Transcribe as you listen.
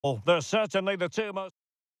Well, they're certainly the two most...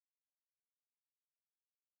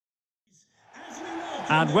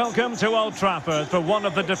 And welcome to Old Trafford for one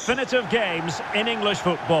of the definitive games in English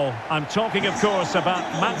football. I'm talking, of course, about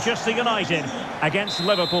Manchester United against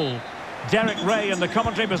Liverpool. Derek Ray in the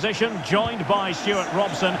commentary position, joined by Stuart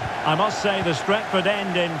Robson. I must say the Stretford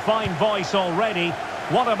end in fine voice already.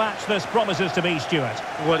 What a match this promises to be, Stuart.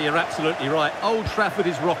 Well, you're absolutely right. Old Trafford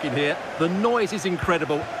is rocking here. The noise is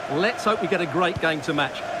incredible. Let's hope we get a great game to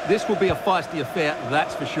match. This will be a feisty affair,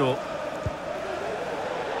 that's for sure.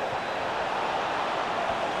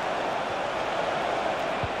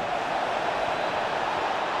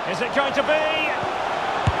 Is it going to be?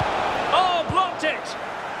 Oh, blocked it!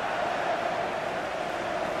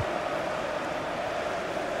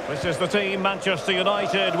 This is the team Manchester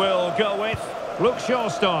United will go with. Luke Shaw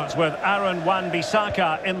starts with Aaron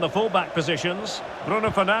Wan-Bissaka in the fullback positions. Bruno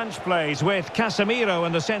Fernandes plays with Casemiro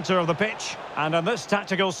in the centre of the pitch. And in this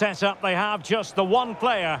tactical setup, they have just the one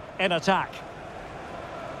player in attack.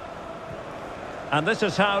 And this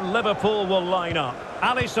is how Liverpool will line up.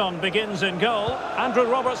 Alisson begins in goal. Andrew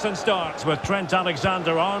Robertson starts with Trent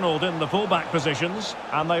Alexander-Arnold in the fullback positions.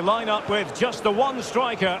 And they line up with just the one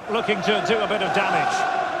striker looking to do a bit of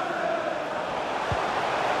damage.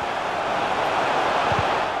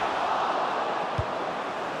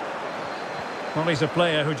 Well, he's a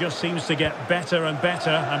player who just seems to get better and better.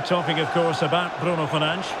 I'm talking, of course, about Bruno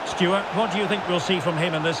Fernandes. Stuart, what do you think we'll see from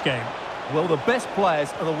him in this game? Well, the best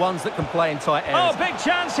players are the ones that can play in tight areas. Oh, big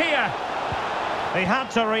chance here! He had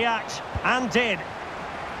to react, and did.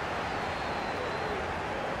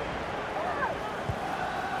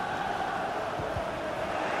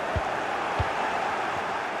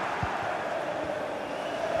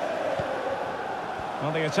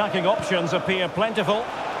 Well, the attacking options appear plentiful.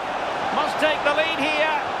 Must take the lead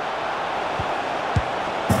here.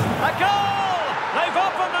 A goal! They've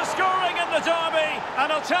opened the scoring in the derby.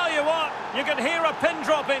 And I'll tell you what, you can hear a pin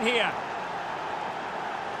drop in here.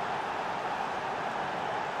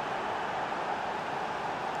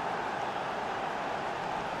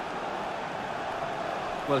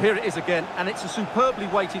 Well, here it is again, and it's a superbly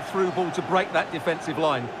weighted through ball to break that defensive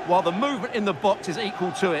line. While the movement in the box is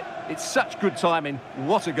equal to it, it's such good timing.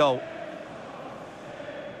 What a goal.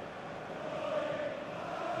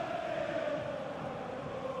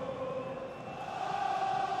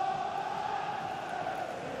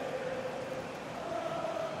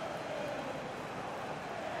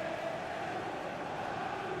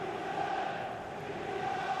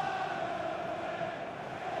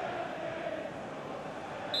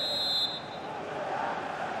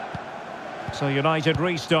 So United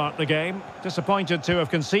restart the game. Disappointed to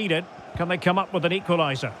have conceded. Can they come up with an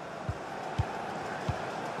equaliser?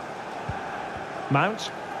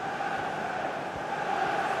 Mount.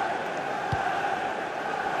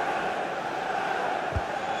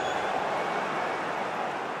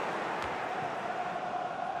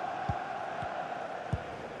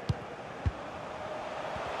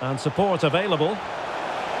 And support available.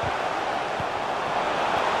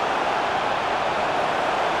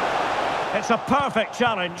 It's a perfect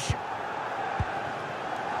challenge.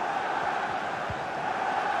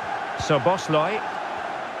 So Bosley.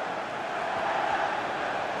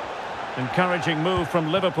 Encouraging move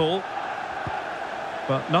from Liverpool.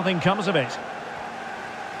 But nothing comes of it.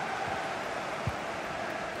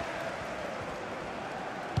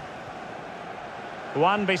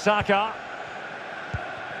 Wan-Bissaka.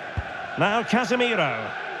 Now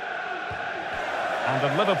Casemiro. And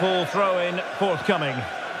a Liverpool throw-in forthcoming.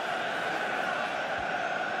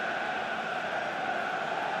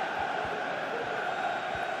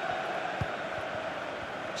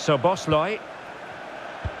 So Bosley.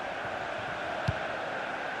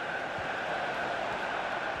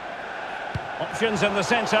 Options in the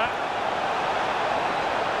centre.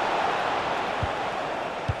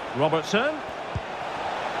 Robertson.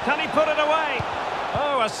 Can he put it away?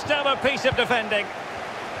 Oh, a stellar piece of defending.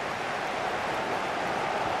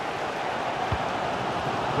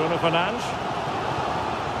 Bruno Fernandes.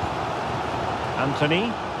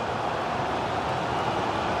 Anthony.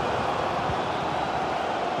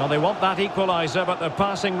 Well, they want that equaliser, but the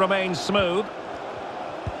passing remains smooth.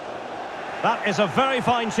 That is a very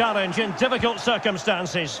fine challenge in difficult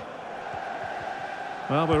circumstances.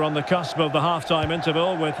 Well, we're on the cusp of the half-time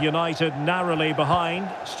interval with United narrowly behind.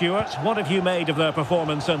 Stuart, what have you made of their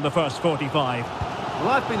performance in the first 45? Well,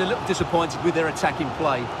 I've been a little disappointed with their attacking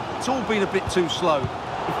play. It's all been a bit too slow.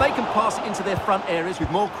 If they can pass it into their front areas with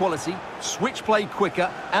more quality, switch play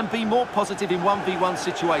quicker, and be more positive in 1v1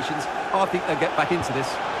 situations, I think they'll get back into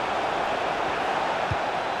this.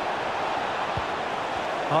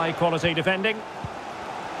 High quality defending.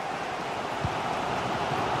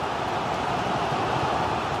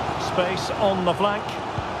 space on the flank.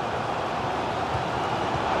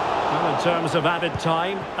 Well, in terms of added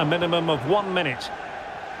time, a minimum of 1 minute.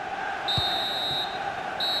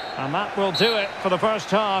 And that will do it for the first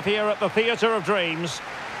half here at the Theatre of Dreams.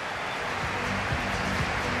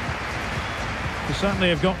 You certainly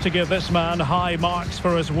have got to give this man high marks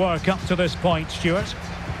for his work up to this point, Stuart.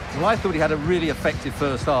 Well, I thought he had a really effective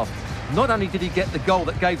first half. Not only did he get the goal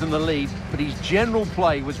that gave them the lead, but his general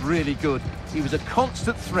play was really good. He was a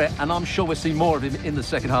constant threat, and I'm sure we'll see more of him in the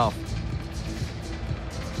second half.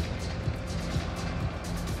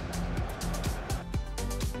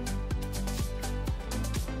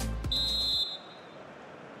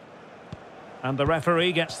 And the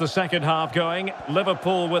referee gets the second half going.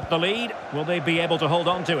 Liverpool with the lead. Will they be able to hold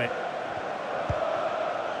on to it?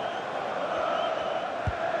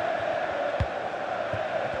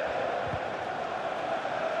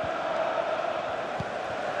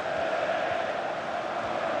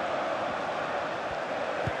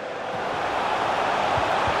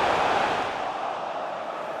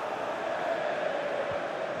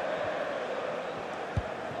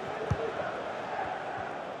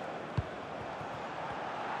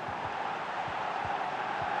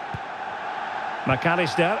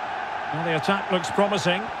 McAllister. Well, the attack looks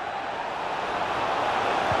promising.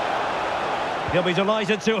 He'll be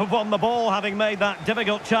delighted to have won the ball, having made that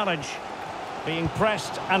difficult challenge. Being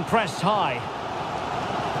pressed and pressed high.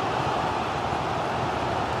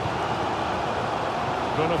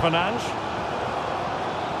 Bruno Fernandes.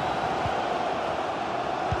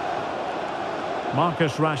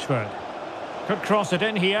 Marcus Rashford. Could cross it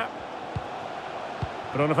in here.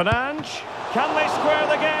 Bruno Fernandes. Can they square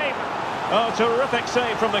the game? Oh, terrific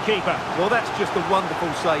save from the keeper. Well, that's just a wonderful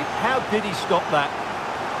save. How did he stop that?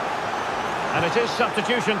 And it is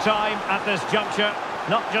substitution time at this juncture,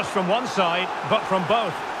 not just from one side, but from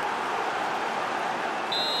both.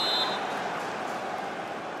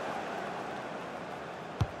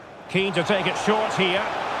 Keen to take it short here.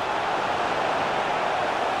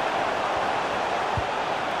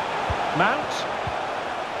 Mount.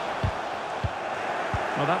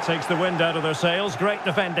 Well, that takes the wind out of their sails. Great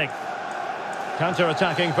defending.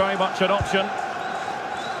 Counter-attacking, very much an option.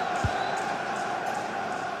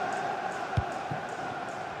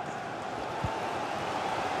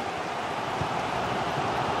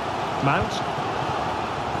 Mount.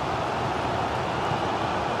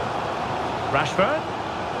 Rashford.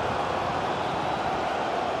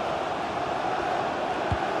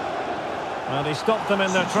 Well, he stopped them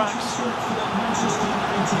in their tracks.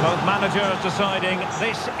 Both managers deciding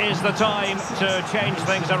this is the time to change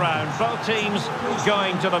things around. Both teams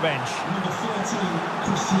going to the bench. Number 13,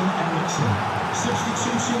 Christian Eriksen.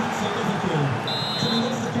 Substitution for Liverpool. Coming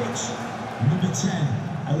off the pitch, number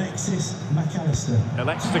 10, Alexis McAllister.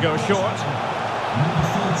 Elects to go short. Number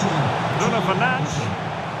 14, Bruno Fernandes.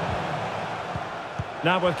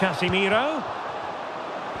 Now with Casemiro.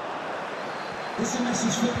 This is a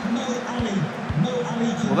message for Mo Ali. Mo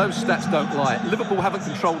Ali. Well, those stats don't lie. Liverpool haven't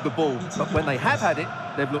controlled the ball, but when they have had it,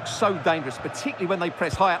 they've looked so dangerous, particularly when they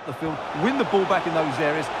press high up the field, win the ball back in those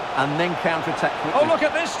areas, and then counter-attack quickly. Oh, look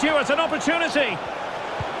at this, Stuart, an opportunity.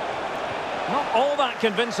 Not all that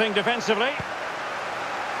convincing defensively.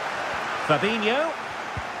 Fabinho.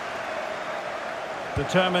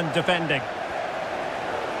 Determined defending.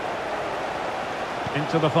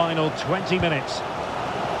 Into the final 20 minutes.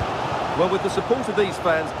 Well, with the support of these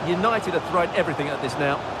fans, United are throwing everything at this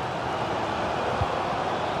now.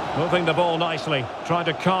 Moving the ball nicely, trying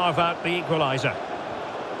to carve out the equaliser.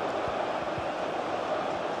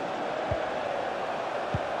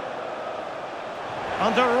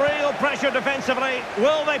 Under real pressure defensively,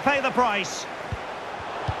 will they pay the price?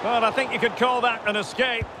 Well, I think you could call that an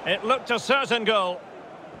escape. It looked a certain goal.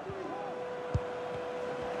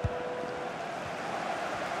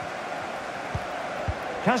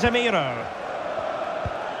 Casemiro.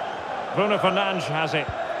 Bruno Fernandes has it.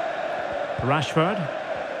 Rashford.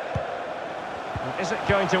 Is it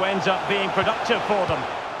going to end up being productive for them?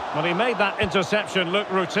 Well, he made that interception look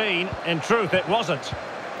routine. In truth, it wasn't.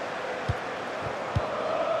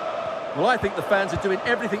 Well, I think the fans are doing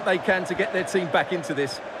everything they can to get their team back into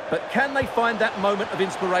this. But can they find that moment of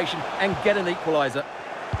inspiration and get an equaliser?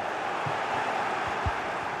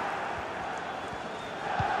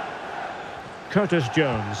 Curtis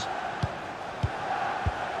Jones.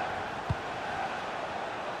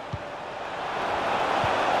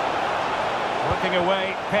 Working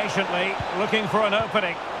away patiently, looking for an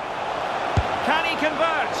opening. Can he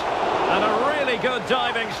convert? And a really good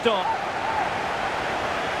diving stop.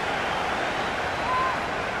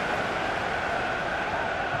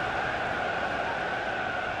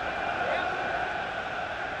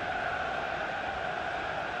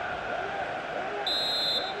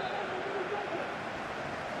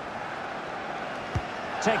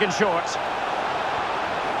 taken short.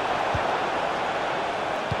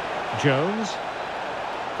 Jones.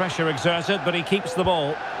 Pressure exerted, but he keeps the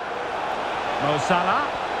ball. Mo Salah.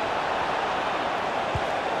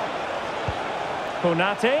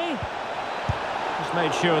 Konate. Just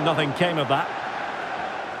made sure nothing came of that.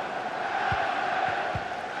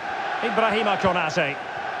 Ibrahima Konate.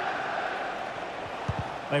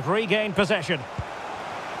 They've regained possession.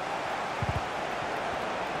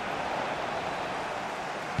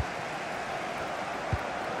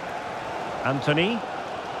 Anthony.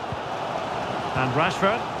 And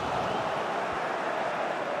Rashford.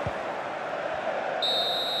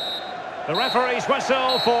 The referee's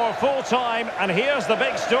whistle for full time, and here's the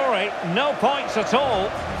big story. No points at all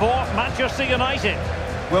for Manchester United.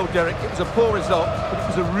 Well, Derek, it was a poor result, but it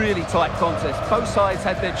was a really tight contest. Both sides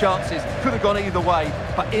had their chances, could have gone either way,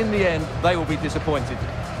 but in the end, they will be disappointed.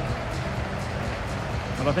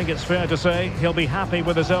 And I think it's fair to say he'll be happy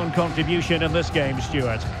with his own contribution in this game,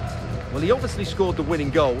 Stuart. Well, he obviously scored the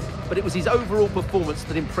winning goal, but it was his overall performance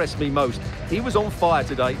that impressed me most. He was on fire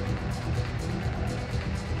today.